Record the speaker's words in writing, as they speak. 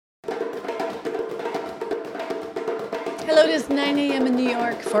Hello, it is 9 a.m. in New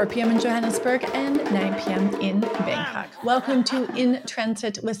York, 4 p.m. in Johannesburg, and 9 p.m. in Bangkok. Welcome to In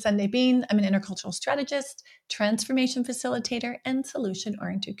Transit with Sunday Bean. I'm an intercultural strategist, transformation facilitator, and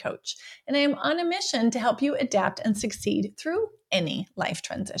solution-oriented coach. And I am on a mission to help you adapt and succeed through any life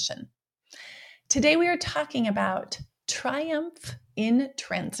transition. Today, we are talking about triumph in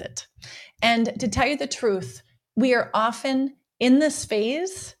transit. And to tell you the truth, we are often in this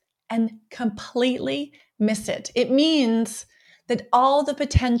phase and completely miss it. It means that all the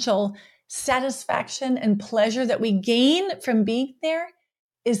potential satisfaction and pleasure that we gain from being there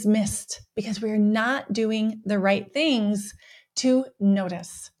is missed because we're not doing the right things to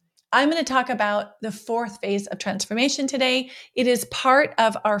notice. I'm going to talk about the fourth phase of transformation today. It is part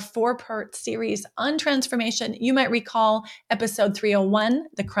of our 4-part series on transformation. You might recall episode 301,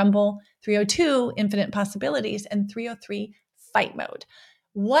 The Crumble, 302, Infinite Possibilities, and 303, Fight Mode.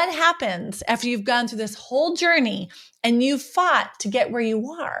 What happens after you've gone through this whole journey and you fought to get where you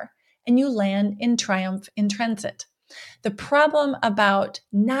are and you land in triumph in transit? The problem about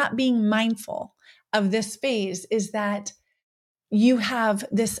not being mindful of this phase is that you have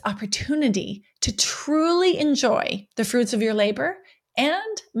this opportunity to truly enjoy the fruits of your labor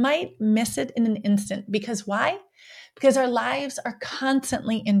and might miss it in an instant. Because why? Because our lives are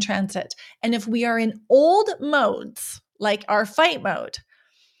constantly in transit. And if we are in old modes, like our fight mode,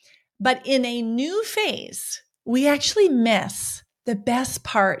 but in a new phase, we actually miss the best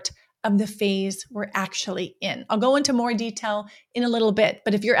part of the phase we're actually in. I'll go into more detail in a little bit,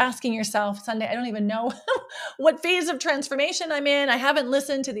 but if you're asking yourself, Sunday, I don't even know what phase of transformation I'm in, I haven't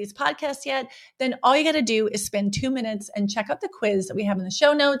listened to these podcasts yet, then all you got to do is spend 2 minutes and check out the quiz that we have in the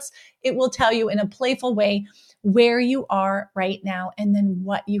show notes. It will tell you in a playful way where you are right now and then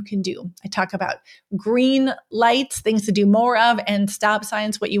what you can do. I talk about green lights, things to do more of, and stop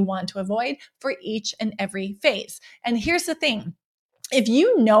signs, what you want to avoid for each and every phase. And here's the thing. If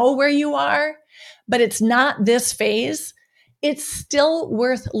you know where you are, but it's not this phase, it's still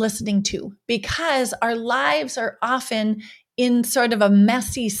worth listening to because our lives are often in sort of a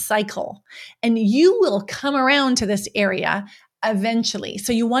messy cycle and you will come around to this area eventually.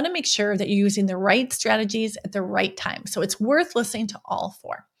 So you want to make sure that you're using the right strategies at the right time. So it's worth listening to all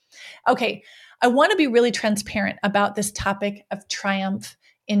 4. Okay, I want to be really transparent about this topic of triumph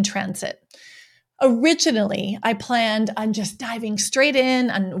in transit. Originally, I planned on just diving straight in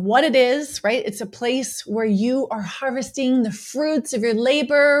on what it is, right? It's a place where you are harvesting the fruits of your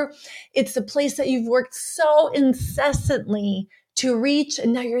labor. It's a place that you've worked so incessantly to reach,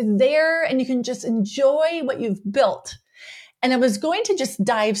 and now you're there and you can just enjoy what you've built. And I was going to just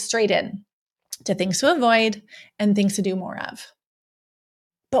dive straight in to things to avoid and things to do more of.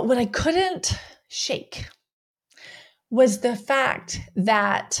 But what I couldn't shake was the fact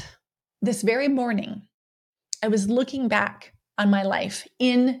that this very morning, I was looking back on my life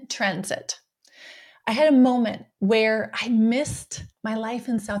in transit. I had a moment where I missed my life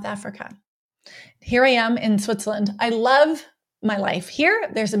in South Africa. Here I am in Switzerland. I love my life here.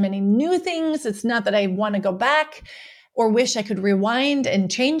 There's many new things. It's not that I want to go back or wish I could rewind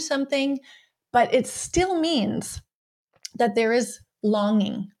and change something, but it still means that there is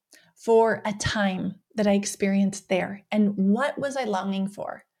longing for a time that I experienced there. And what was I longing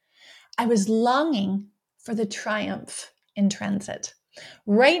for? I was longing for the triumph in transit.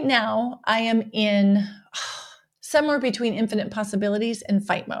 Right now, I am in somewhere between infinite possibilities and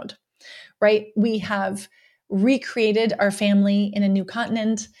fight mode, right? We have recreated our family in a new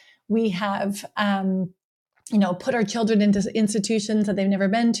continent. We have, put our children into institutions that they've never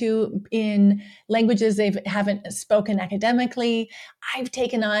been to, in languages they haven't spoken academically. I've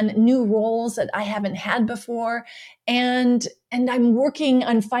taken on new roles that I haven't had before. And I'm working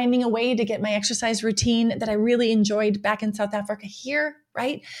on finding a way to get my exercise routine that I really enjoyed back in South Africa here,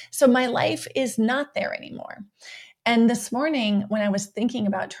 right? So my life is not there anymore. And this morning, when I was thinking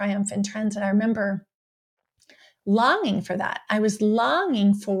about triumph in transit, I remember longing for that. I was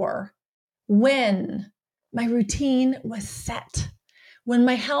longing for when my routine was set, when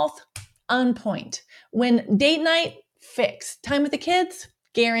my health on point, when date night fixed, time with the kids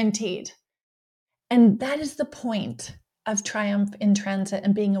guaranteed. And that is the point of triumph in transit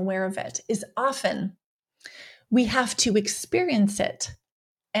and being aware of it, is often we have to experience it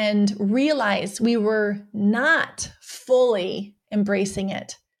and realize we were not fully embracing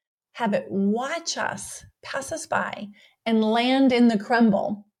it, have it watch us, pass us by, and land in the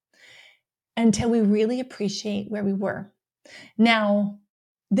crumble until we really appreciate where we were. Now,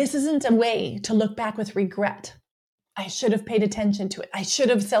 this isn't a way to look back with regret. I should have paid attention to it. I should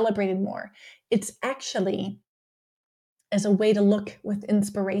have celebrated more. It's actually as a way to look with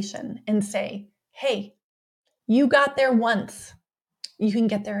inspiration and say, hey, You got there once. You can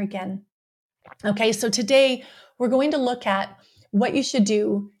get there again. Okay, so today we're going to look at what you should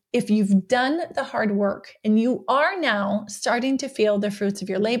do if you've done the hard work and you are now starting to feel the fruits of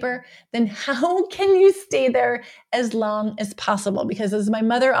your labor. Then how can you stay there as long as possible? Because as my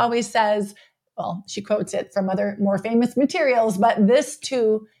mother always says, well, she quotes it from other more famous materials, but this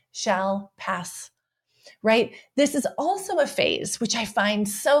too shall pass, right? This is also a phase which I find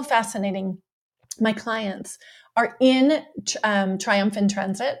so fascinating. My clients are in Triumph in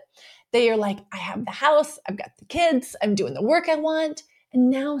Transit. They are like, I have the house, I've got the kids, I'm doing the work I want. And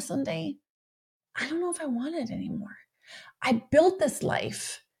now someday, I don't know if I want it anymore. I built this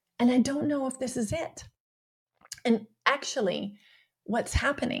life and I don't know if this is it. And actually, what's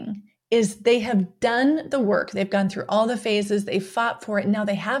happening is they have done the work. They've gone through all the phases. They fought for it. And now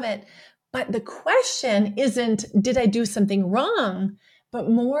they have it. But the question isn't, did I do something wrong? But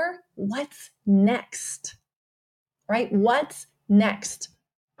more, what's next? Right? What's next?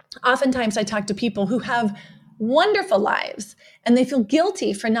 Oftentimes I talk to people who have wonderful lives and they feel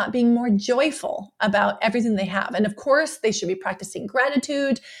guilty for not being more joyful about everything they have. And of course, they should be practicing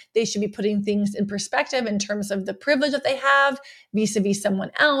gratitude. They should be putting things in perspective in terms of the privilege that they have vis-a-vis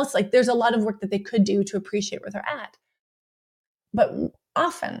someone else. Like there's a lot of work that they could do to appreciate where they're at. But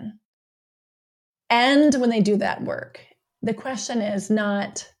often, and when they do that work, the question is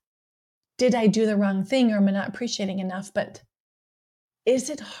not, did I do the wrong thing or am I not appreciating enough? But is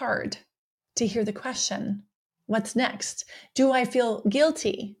it hard to hear the question, what's next? Do I feel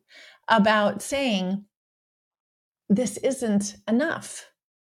guilty about saying this isn't enough,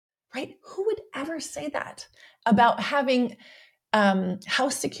 right? Who would ever say that about having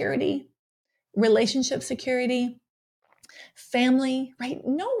house security, relationship security, family, right?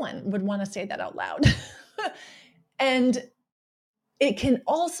 No one would want to say that out loud. And it can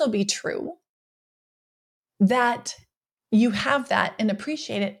also be true that you have that and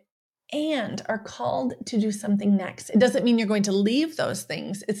appreciate it and are called to do something next. It doesn't mean you're going to leave those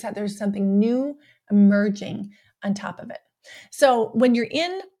things. It's that there's something new emerging on top of it. So when you're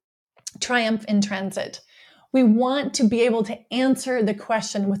in Triumph in Transit, we want to be able to answer the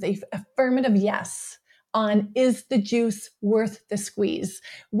question with an affirmative yes on, is the juice worth the squeeze?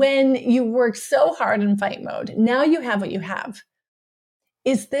 When you work so hard in fight mode, now you have what you have.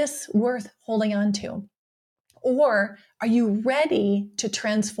 Is this worth holding on to? Or are you ready to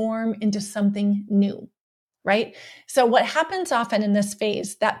transform into something new, right? So what happens often in this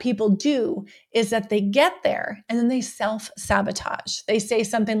phase that people do is that they get there and then they self-sabotage. They say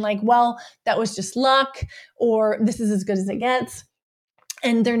something like, well, that was just luck, or this is as good as it gets.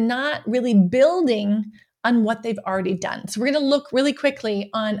 And they're not really building on what they've already done. So we're going to look really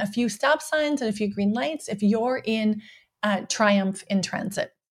quickly on a few stop signs and a few green lights if you're in Triumph in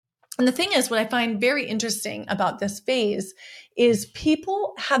Transit. And the thing is, what I find very interesting about this phase is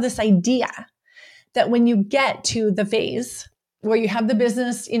people have this idea that when you get to the phase where you have the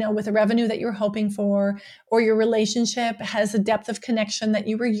business, with a revenue that you're hoping for, or your relationship has a depth of connection that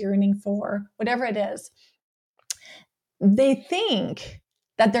you were yearning for, whatever it is, they think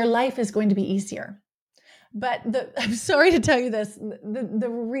that their life is going to be easier. But I'm sorry to tell you this, the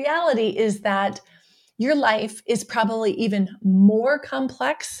reality is that your life is probably even more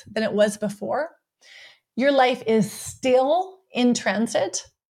complex than it was before. Your life is still in transit.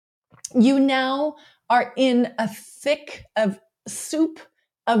 You now are in a thick of soup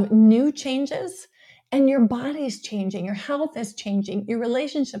of new changes, and your body's changing, your health is changing, your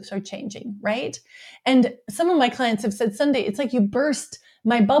relationships are changing, right? And some of my clients have said, Sunday, it's like you burst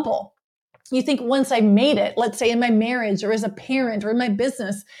my bubble. You think once I made it, let's say in my marriage or as a parent or in my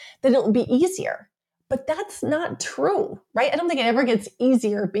business, that it'll be easier. But that's not true, right? I don't think it ever gets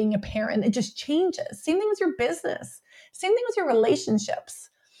easier being a parent. It just changes. Same thing with your business. Same thing with your relationships,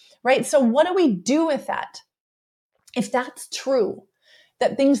 right? So what do we do with that? If that's true,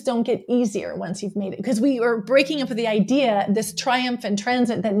 that things don't get easier once you've made it, because we are breaking up with the idea, this Triumph in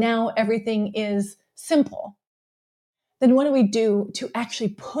Transit, that now everything is simple. Then what do we do to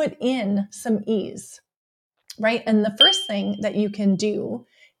actually put in some ease, right? And the first thing that you can do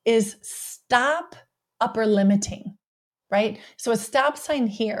is stop upper limiting, right? So a stop sign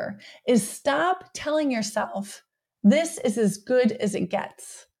here is stop telling yourself, this is as good as it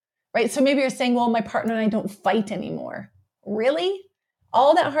gets, right? So maybe you're saying, well, my partner and I don't fight anymore. Really?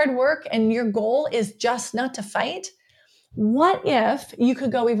 All that hard work and your goal is just not to fight? What if you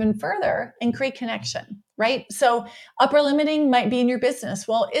could go even further and create connection, right? So upper limiting might be in your business.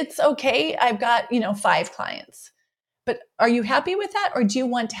 Well, it's okay. I've got, 5 clients, but are you happy with that? Or do you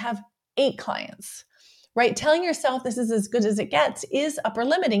want to have 8 clients, right? Telling yourself this is as good as it gets is upper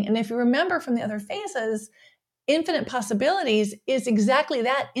limiting. And if you remember from the other phases, infinite possibilities is exactly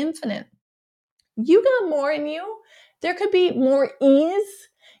that, infinite. You got more in you. There could be more ease.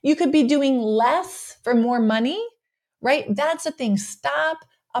 You could be doing less for more money, right? That's the thing. Stop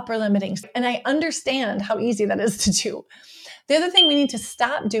upper limiting. And I understand how easy that is to do. The other thing we need to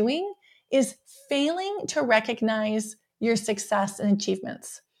stop doing is failing to recognize your success and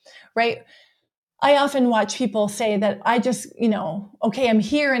achievements, right? I often watch people say that I just, okay, I'm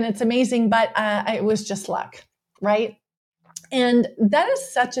here and it's amazing, but it was just luck, right? And that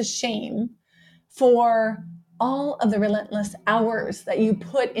is such a shame for all of the relentless hours that you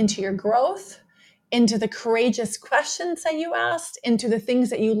put into your growth, into the courageous questions that you asked, into the things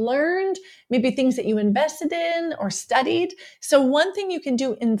that you learned, maybe things that you invested in or studied. So one thing you can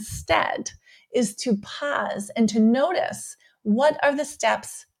do instead is to pause and to notice what are the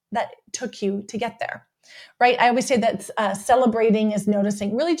steps that took you to get there, right? I always say that celebrating is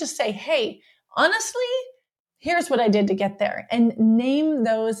noticing. Really just say, hey, honestly, here's what I did to get there, and name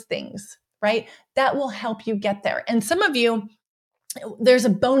those things, right? That will help you get there. And some of you, there's a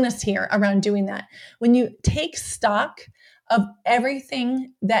bonus here around doing that. When you take stock of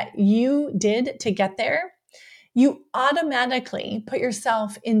everything that you did to get there, you automatically put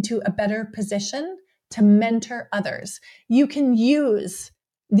yourself into a better position to mentor others. You can use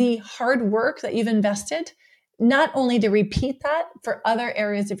the hard work that you've invested, not only to repeat that for other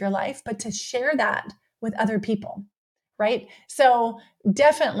areas of your life, but to share that with other people, right? So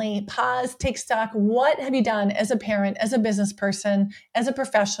definitely pause, take stock. What have you done as a parent, as a business person, as a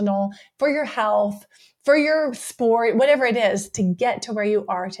professional, for your health, for your sport, whatever it is, to get to where you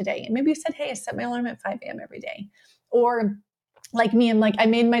are today? And maybe you said, hey, I set my alarm at 5 a.m. every day. Or like me, I'm like, I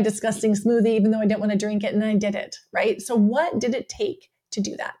made my disgusting smoothie even though I didn't want to drink it, and I did it, right? So what did it take to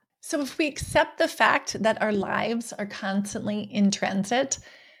do that? So if we accept the fact that our lives are constantly in transit,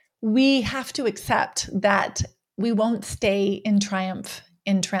 we have to accept that we won't stay in triumph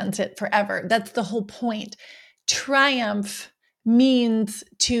in transit forever. That's the whole point. Triumph means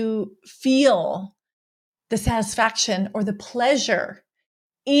to feel the satisfaction or the pleasure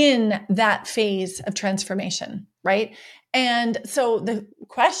in that phase of transformation, right? And so the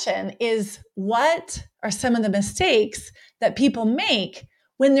question is, what are some of the mistakes that people make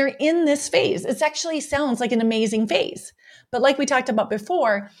when they're in this phase? It actually sounds like an amazing phase. But like we talked about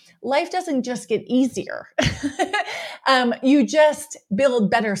before, life doesn't just get easier. You just build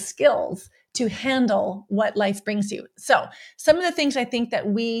better skills to handle what life brings you. So some of the things I think that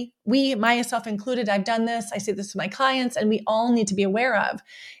we, myself included, I've done this, I say this to my clients, and we all need to be aware of,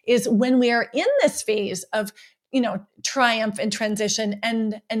 is when we are in this phase of, triumph and transition,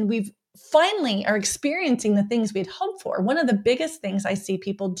 and we've finally are experiencing the things we'd hoped for. One of the biggest things I see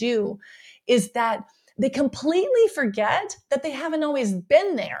people do is that they completely forget that they haven't always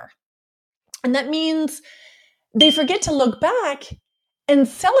been there. And that means they forget to look back and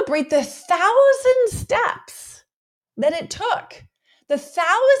celebrate the 1,000 steps that it took, the 1,000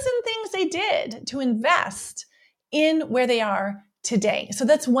 things they did to invest in where they are today. So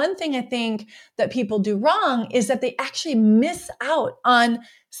that's one thing I think that people do wrong, is that they actually miss out on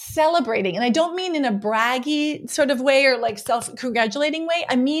celebrating. And I don't mean in a braggy sort of way or like self-congratulating way.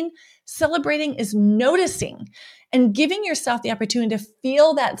 I mean, celebrating is noticing and giving yourself the opportunity to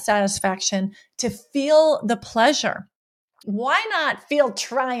feel that satisfaction, to feel the pleasure. Why not feel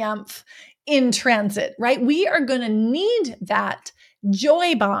triumph in transit, right? We are going to need that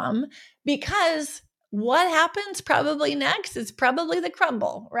joy bomb, because what happens probably next is probably the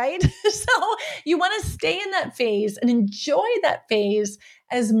crumble, right? So you want to stay in that phase and enjoy that phase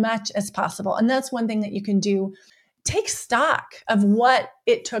as much as possible. And that's one thing that you can do. Take stock of what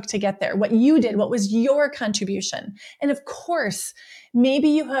it took to get there, what you did, what was your contribution. And of course, maybe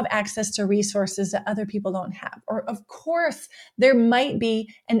you have access to resources that other people don't have. Or of course, there might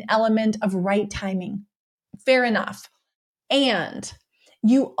be an element of right timing. Fair enough. And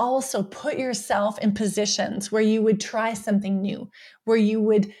you also put yourself in positions where you would try something new, where you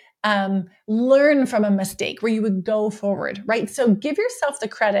would learn from a mistake, where you would go forward, right? So give yourself the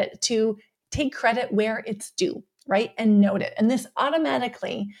credit to take credit where it's due, right? And note it. And this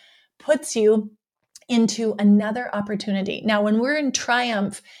automatically puts you into another opportunity. Now, when we're in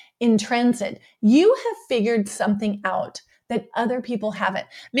triumph, in transit, you have figured something out that other people haven't.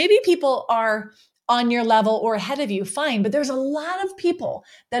 Maybe people are on your level or ahead of you, fine, but there's a lot of people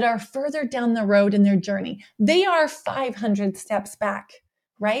that are further down the road in their journey. They are 500 steps back,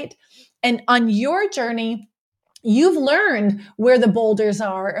 right? And on your journey, you've learned where the boulders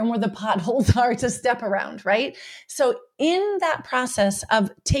are and where the potholes are to step around, right? So in that process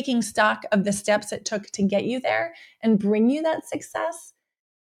of taking stock of the steps it took to get you there and bring you that success,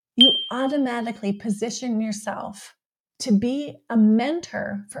 you automatically position yourself to be a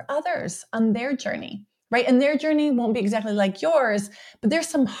mentor for others on their journey, right? And their journey won't be exactly like yours, but there's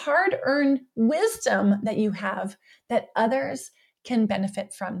some hard-earned wisdom that you have that others can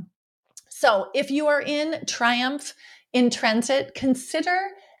benefit from. So if you are in Triumph in Transit, consider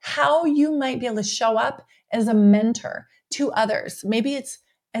how you might be able to show up as a mentor to others. Maybe it's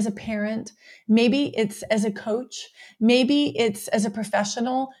as a parent, maybe it's as a coach, maybe it's as a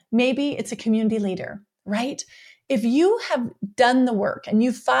professional, maybe it's a community leader, right? If you have done the work and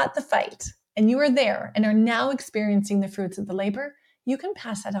you fought the fight and you are there and are now experiencing the fruits of the labor, you can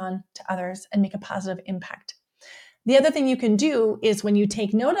pass that on to others and make a positive impact. The other thing you can do is when you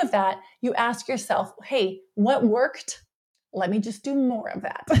take note of that, you ask yourself, hey, what worked? Let me just do more of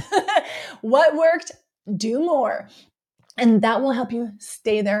that. What worked? Do more. And that will help you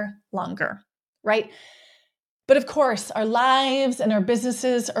stay there longer, right? But of course, our lives and our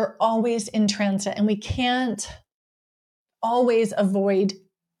businesses are always in transit, and we can't always avoid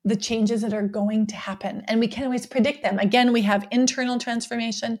the changes that are going to happen. And we can't always predict them. Again, we have internal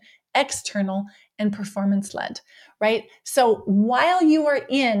transformation, external, and performance-led, right? So while you are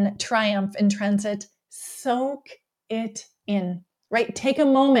in Triumph in Transit, soak it in, right? Take a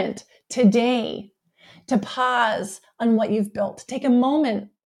moment today to pause on what you've built. Take a moment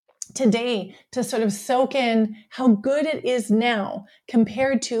today to sort of soak in how good it is now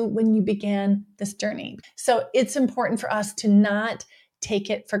compared to when you began this journey. So it's important for us to not take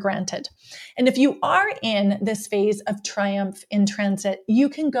it for granted. And if you are in this phase of Triumph in Transit, you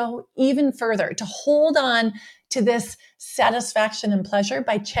can go even further to hold on to this satisfaction and pleasure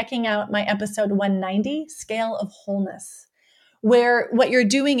by checking out my episode 190, Scale of Wholeness, where what you're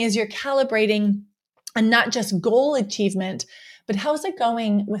doing is you're calibrating and not just goal achievement, but how's it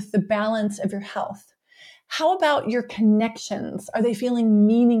going with the balance of your health? How about your connections? Are they feeling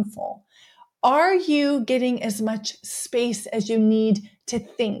meaningful? Are you getting as much space as you need to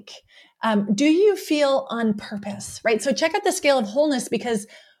think? Do you feel on purpose, right? So check out the Scale of Wholeness, because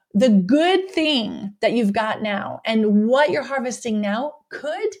the good thing that you've got now and what you're harvesting now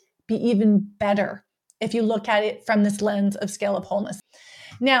could be even better if you look at it from this lens of Scale of Wholeness.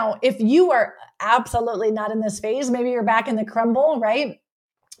 Now, if you are absolutely not in this phase, maybe you're back in the crumble, right?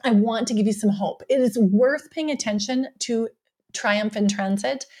 I want to give you some hope. It is worth paying attention to Triumph in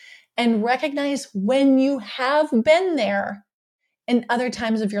Transit and recognize when you have been there in other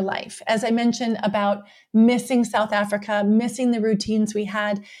times of your life. As I mentioned about missing South Africa, missing the routines we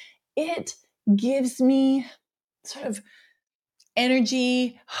had, it gives me sort of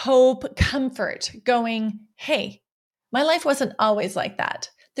energy, hope, comfort going, hey, my life wasn't always like that.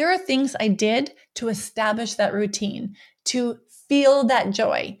 There are things I did to establish that routine, to feel that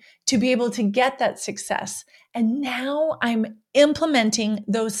joy, to be able to get that success. And now I'm implementing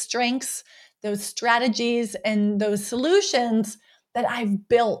those strengths, those strategies, and those solutions that I've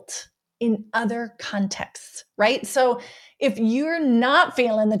built in other contexts, right? So if you're not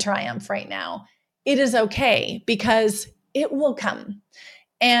feeling the triumph right now, it is okay, because it will come.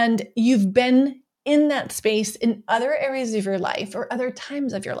 And you've been in that space in other areas of your life or other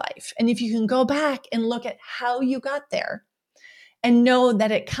times of your life. And if you can go back and look at how you got there and know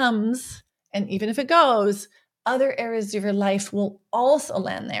that it comes, and even if it goes, other areas of your life will also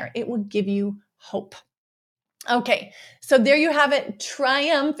land there. It will give you hope. Okay, so there you have it.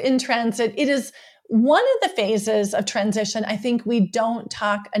 Triumph in Transit. It is one of the phases of transition I think we don't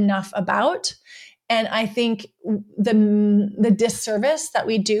talk enough about. And I think the disservice that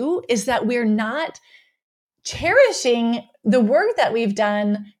we do is that we're not cherishing the work that we've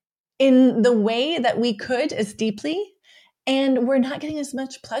done in the way that we could as deeply, and we're not getting as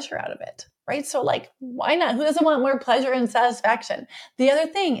much pleasure out of it, right? So why not? Who doesn't want more pleasure and satisfaction? The other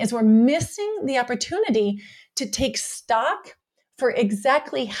thing is we're missing the opportunity to take stock for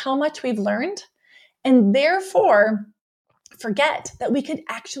exactly how much we've learned, and therefore forget that we could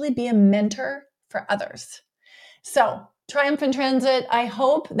actually be a mentor for others. So, Triumph in Transit, I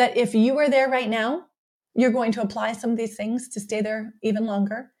hope that if you are there right now, you're going to apply some of these things to stay there even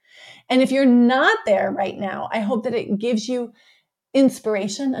longer. And if you're not there right now, I hope that it gives you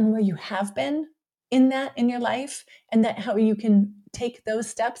inspiration on where you have been in your life, and that how you can take those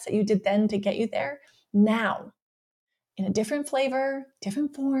steps that you did then to get you there now in a different flavor,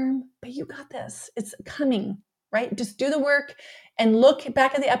 different form, but you got this. It's coming, right? Just do the work and look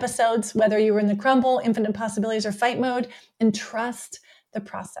back at the episodes, whether you were in the crumble, infinite possibilities, or fight mode, and trust the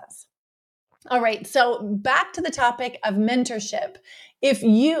process. All right, so back to the topic of mentorship. If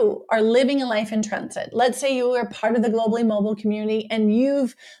you are living a life in transit, let's say you are part of the Globally Mobile community and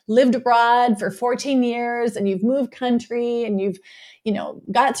you've lived abroad for 14 years and you've moved country and you've,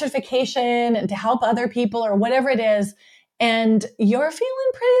 got certification and to help other people or whatever it is, and you're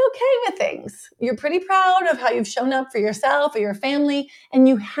feeling pretty okay with things. You're pretty proud of how you've shown up for yourself or your family, and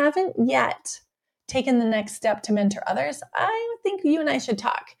you haven't yet taken the next step to mentor others. I think you and I should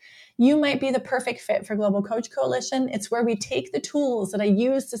talk. You might be the perfect fit for Global Coach Coalition. It's where we take the tools that I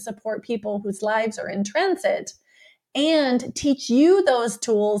use to support people whose lives are in transit and teach you those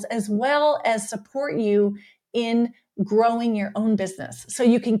tools as well as support you in growing your own business. So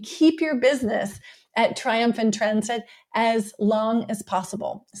you can keep your business at Triumph in Transit as long as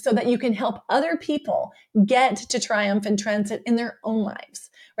possible so that you can help other people get to Triumph in Transit in their own lives,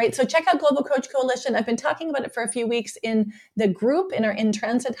 right? So check out Global Coach Coalition. I've been talking about it for a few weeks in the group in our In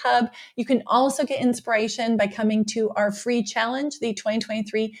Transit Hub. You can also get inspiration by coming to our free challenge, the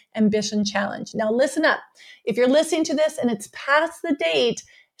 2023 Ambition Challenge. Now listen up. If you're listening to this and it's past the date,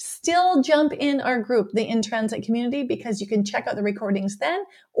 still jump in our group, the In Transit community, because you can check out the recordings then,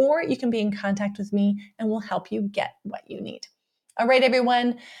 or you can be in contact with me and we'll help you get what you need. All right,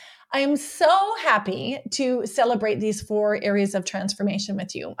 everyone. I am so happy to celebrate these 4 areas of transformation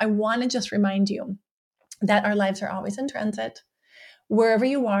with you. I want to just remind you that our lives are always in transit. Wherever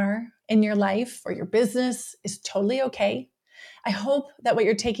you are in your life or your business is totally okay. I hope that what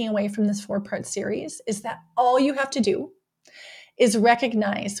you're taking away from this 4-part series is that all you have to do is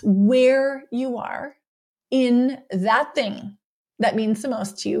recognize where you are in that thing that means the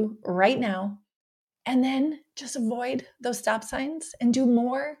most to you right now, and then just avoid those stop signs and do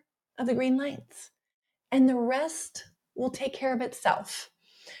more of the green lights. And the rest will take care of itself,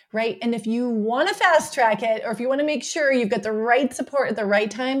 right? And if you want to fast track it, or if you want to make sure you've got the right support at the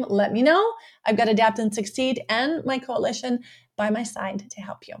right time, let me know. I've got Adapt and Succeed and my coalition by my side to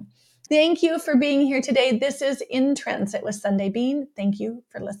help you. Thank you for being here today. This is In Transit with Sunday Bean. Thank you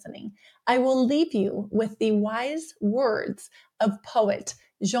for listening. I will leave you with the wise words of poet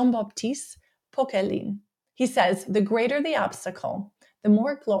Jean-Baptiste Poquelin. He says, "The greater the obstacle, the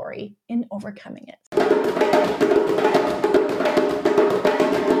more glory in overcoming it."